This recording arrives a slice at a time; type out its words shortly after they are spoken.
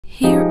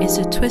Here is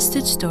a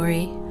twisted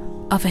story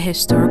of a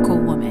historical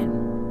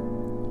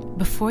woman.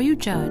 Before you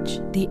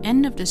judge, the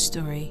end of this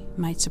story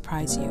might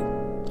surprise you.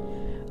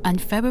 On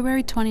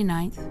February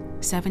 29th,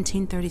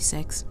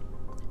 1736,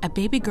 a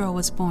baby girl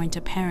was born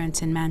to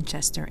parents in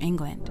Manchester,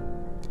 England.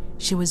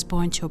 She was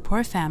born to a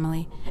poor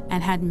family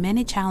and had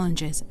many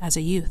challenges as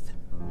a youth.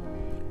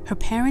 Her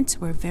parents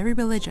were very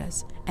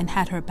religious and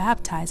had her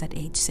baptized at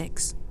age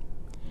 6.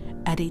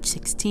 At age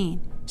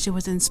 16, she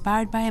was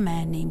inspired by a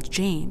man named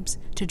James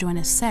to join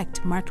a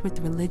sect marked with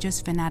religious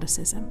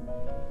fanaticism.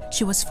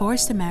 She was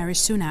forced to marry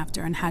soon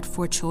after and had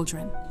 4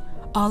 children,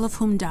 all of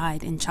whom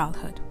died in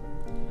childhood.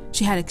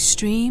 She had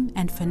extreme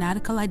and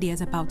fanatical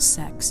ideas about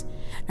sex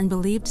and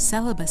believed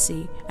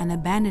celibacy and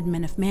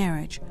abandonment of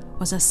marriage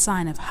was a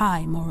sign of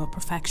high moral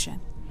perfection.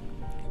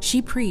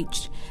 She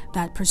preached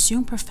that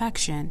pursuing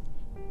perfection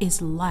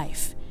is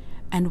life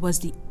and was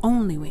the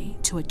only way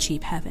to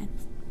achieve heaven.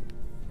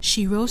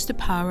 She rose to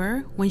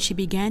power when she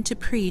began to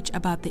preach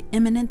about the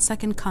imminent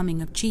second coming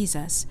of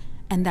Jesus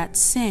and that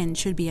sin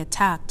should be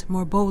attacked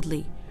more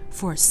boldly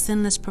for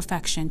sinless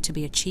perfection to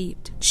be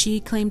achieved.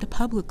 She claimed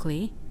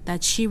publicly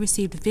that she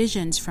received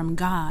visions from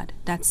God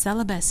that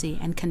celibacy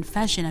and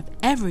confession of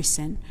every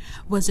sin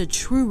was a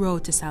true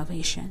road to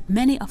salvation.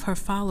 Many of her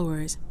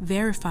followers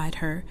verified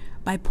her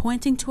by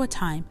pointing to a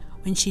time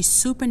when she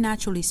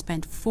supernaturally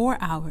spent 4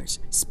 hours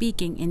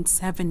speaking in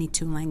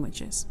 72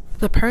 languages.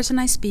 The person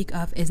I speak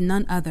of is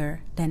none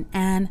other than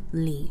Ann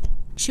Lee.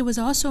 She was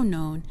also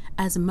known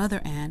as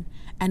Mother Ann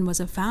and was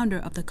a founder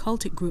of the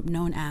cultic group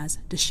known as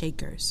the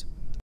Shakers.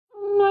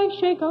 Like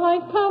shake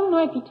like come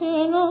like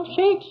eternal,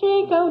 shake,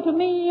 shake out to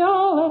me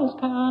all that is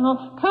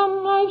carnal.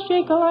 Come like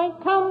shake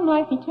like come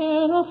like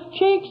eternal,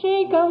 shake,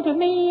 shake out to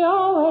me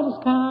all that is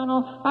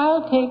carnal.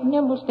 I'll take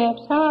nimble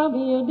steps, I'll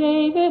be a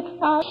David.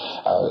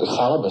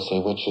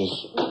 Celibacy, which is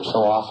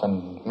so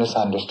often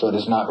misunderstood,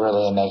 is not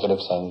really a negative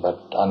thing, but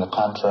on the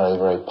contrary,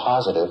 very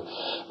positive,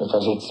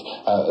 because it's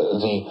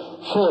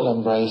the full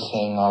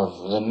embracing of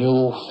the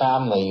new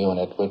family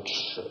unit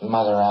which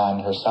Mother Ann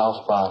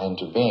herself brought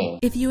into being.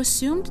 If you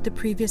assumed the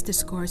previous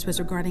discourse was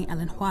regarding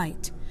Ellen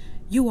White,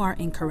 you are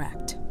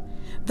incorrect.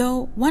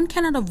 Though one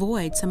cannot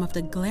avoid some of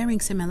the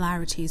glaring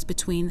similarities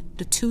between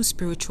the two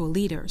spiritual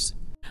leaders.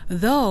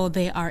 Though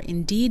there are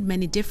indeed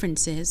many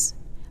differences,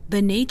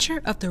 the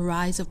nature of the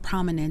rise of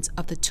prominence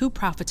of the two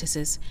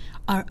prophetesses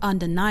are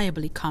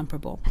undeniably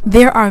comparable.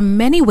 There are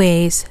many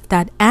ways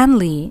that Ann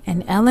Lee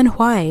and Ellen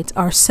White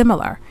are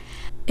similar.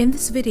 In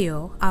this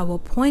video, I will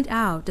point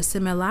out the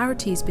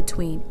similarities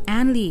between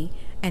Ann Lee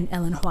and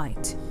Ellen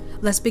White.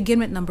 Let's begin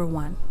with number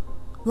 1.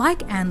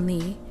 Like Ann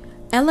Lee,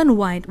 Ellen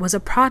White was a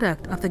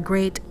product of the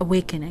Great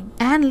Awakening.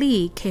 Ann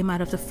Lee came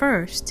out of the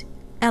first,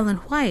 Ellen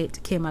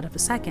White came out of the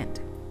second.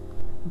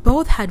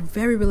 Both had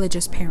very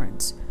religious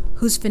parents,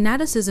 whose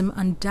fanaticism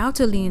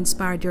undoubtedly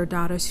inspired their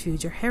daughters'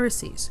 future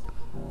heresies.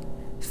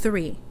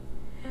 3.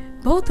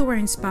 Both were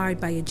inspired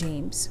by a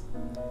James.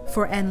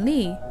 For Ann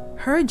Lee,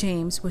 her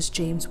James was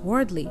James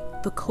Wardley,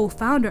 the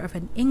co-founder of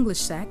an English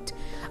sect,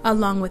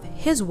 along with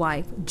his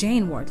wife,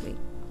 Jane Wardley.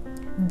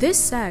 This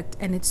sect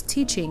and its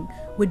teaching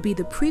would be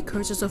the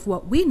precursors of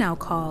what we now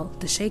call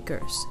the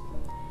Shakers.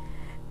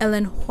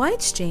 Ellen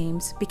White's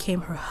James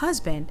became her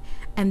husband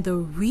and the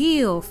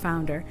real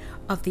founder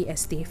of the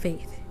SDA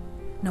faith.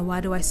 Now,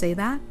 why do I say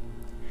that?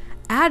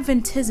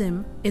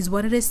 Adventism is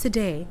what it is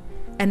today,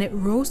 and it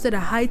rose to the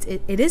heights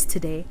it is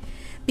today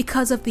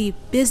because of the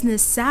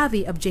business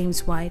savvy of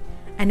James White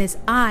and his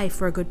eye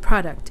for a good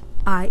product,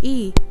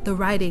 i.e. the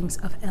writings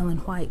of Ellen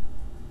White.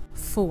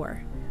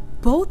 4.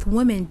 Both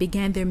women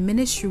began their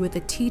ministry with the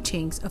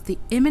teachings of the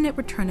imminent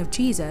return of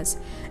Jesus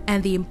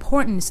and the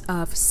importance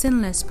of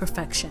sinless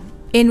perfection.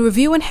 In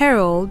Review and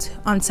Herald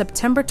on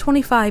September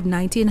 25,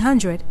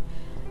 1900,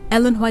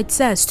 Ellen White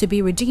says to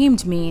be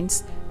redeemed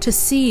means to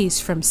cease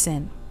from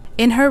sin.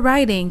 In her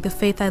writing, The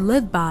Faith I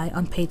Live By,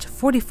 on page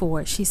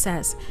 44, she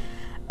says,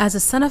 "As the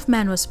Son of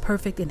Man was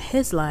perfect in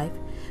his life,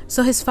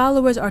 so his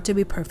followers are to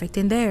be perfect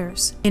in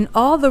theirs. In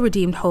all the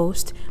redeemed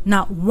host,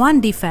 not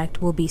one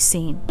defect will be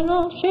seen."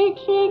 Shake,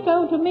 shake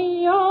out to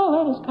me all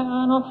that is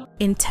carnal.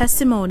 In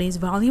Testimonies,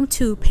 volume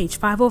 2, page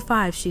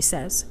 505, she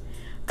says,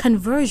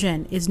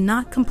 "Conversion is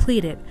not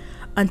completed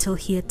until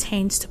he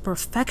attains to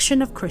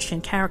perfection of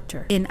Christian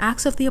character." In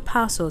Acts of the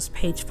Apostles,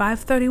 page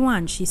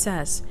 531, she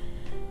says,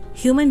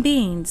 "Human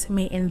beings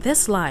may in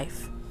this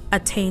life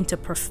attain to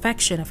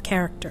perfection of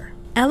character."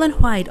 Ellen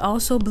White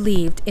also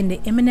believed in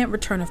the imminent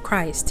return of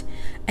Christ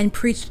and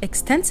preached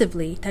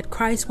extensively that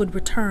Christ would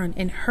return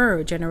in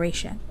her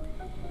generation.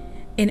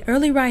 In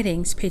early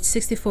writings, page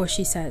 64,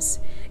 she says,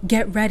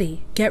 "Get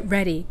ready, get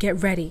ready,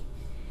 get ready.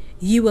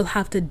 Ye will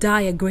have to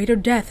die a greater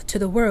death to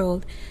the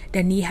world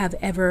than ye have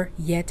ever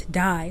yet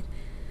died.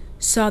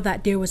 Saw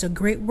that there was a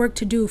great work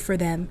to do for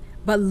them,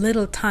 but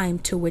little time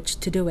to which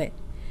to do it."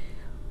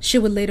 She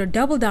would later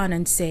double down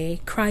and say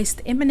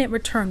Christ's imminent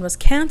return was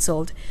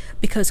canceled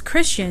because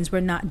Christians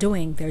were not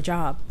doing their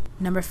job.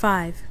 Number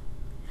 5.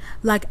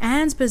 Like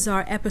Ann's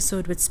bizarre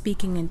episode with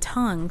speaking in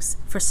tongues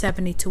for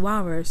 72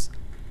 hours,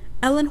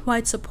 Ellen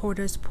White's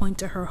supporters point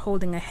to her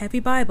holding a heavy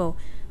Bible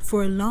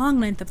for a long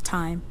length of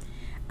time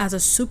as a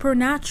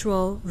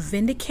supernatural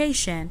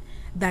vindication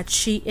that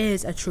she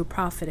is a true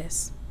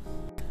prophetess.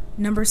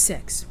 Number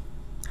 6.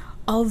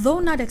 Although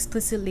not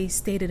explicitly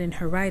stated in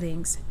her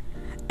writings,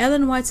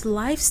 Ellen White's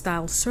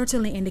lifestyle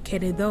certainly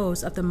indicated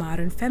those of the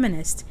modern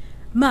feminist,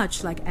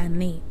 much like Ann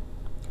Lee.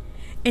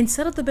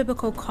 Instead of the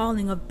biblical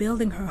calling of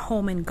building her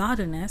home in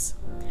godliness,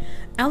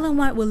 Ellen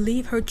White will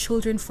leave her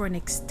children for an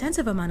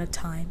extensive amount of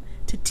time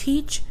to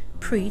teach,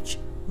 preach,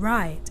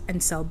 write,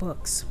 and sell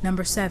books.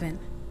 Number 7.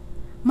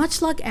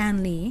 Much like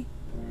Ann Lee,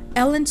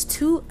 Ellen's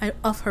 2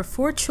 of her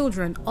 4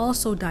 children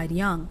also died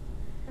young.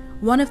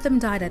 One of them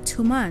died at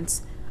 2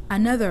 months,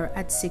 another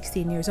at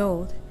 16 years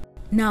old.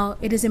 Now,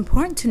 it is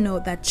important to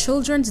note that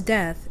children's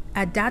death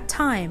at that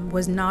time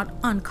was not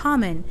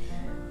uncommon,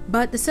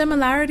 but the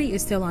similarity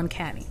is still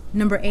uncanny.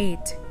 Number 8.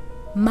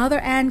 Mother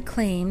Ann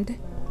claimed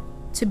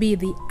to be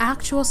the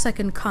actual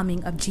second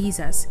coming of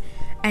Jesus,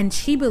 and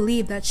she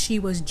believed that she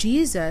was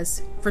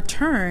Jesus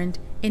returned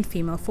in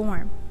female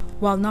form.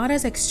 While not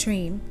as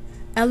extreme,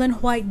 Ellen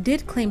White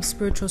did claim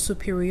spiritual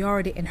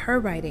superiority in her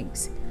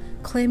writings,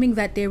 claiming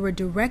that they were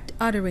direct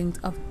utterings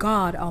of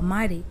God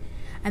Almighty,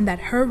 and that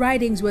her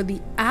writings were the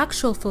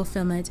actual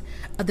fulfillment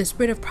of the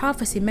spirit of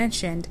prophecy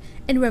mentioned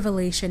in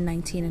Revelation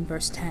 19 and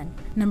verse 10.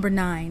 Number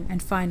 9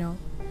 and final.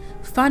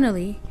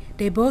 Finally,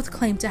 they both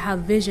claimed to have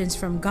visions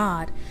from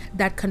God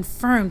that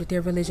confirmed their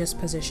religious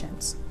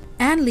positions.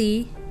 Ann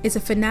Lee is a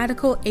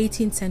fanatical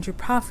 18th century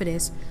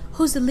prophetess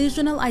whose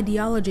delusional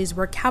ideologies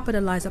were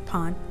capitalized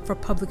upon for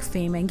public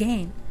fame and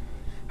gain.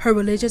 Her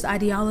religious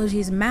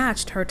ideologies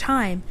matched her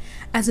time,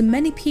 as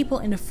many people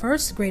in the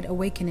First Great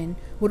Awakening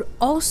would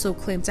also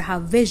claim to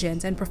have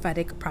visions and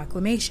prophetic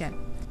proclamation.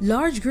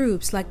 Large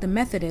groups like the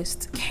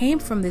Methodists came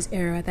from this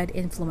era that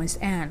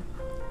influenced Anne.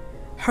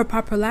 Her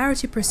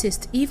popularity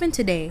persists even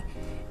today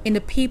in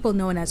the people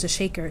known as the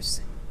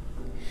Shakers.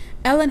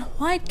 Ellen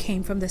White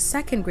came from the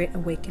Second Great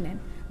Awakening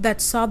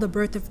that saw the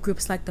birth of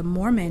groups like the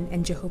Mormon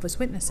and Jehovah's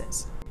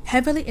Witnesses.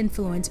 Heavily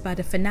influenced by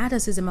the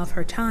fanaticism of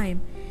her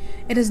time,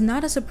 it is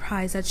not a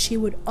surprise that she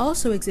would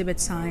also exhibit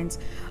signs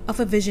of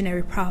a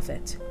visionary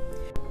prophet.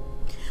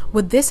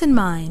 With this in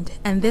mind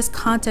and this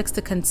context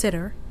to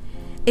consider,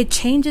 it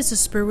changes the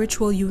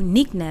spiritual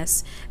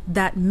uniqueness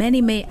that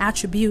many may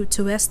attribute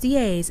to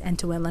SDAs and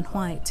to Ellen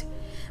White,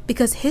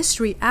 because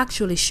history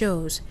actually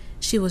shows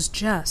she was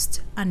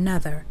just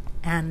another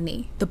Ann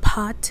Lee, the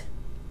pot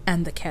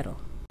and the kettle.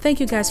 Thank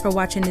you guys for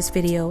watching this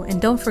video,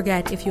 and don't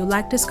forget, if you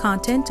like this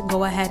content,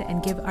 go ahead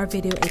and give our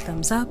video a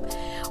thumbs up.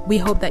 We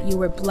hope that you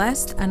were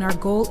blessed, and our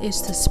goal is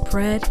to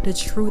spread the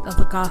truth of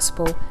the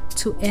gospel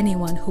to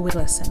anyone who would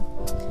listen.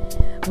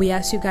 We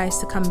ask you guys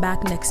to come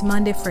back next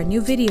Monday for a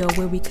new video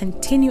where we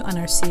continue on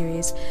our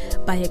series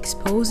by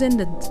exposing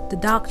the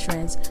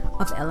doctrines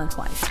of Ellen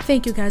White.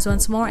 Thank you guys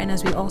once more, and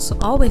as we also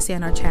always say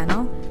on our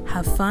channel,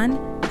 have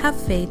fun, have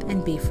faith,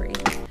 and be free.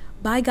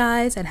 Bye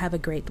guys, and have a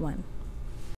great one.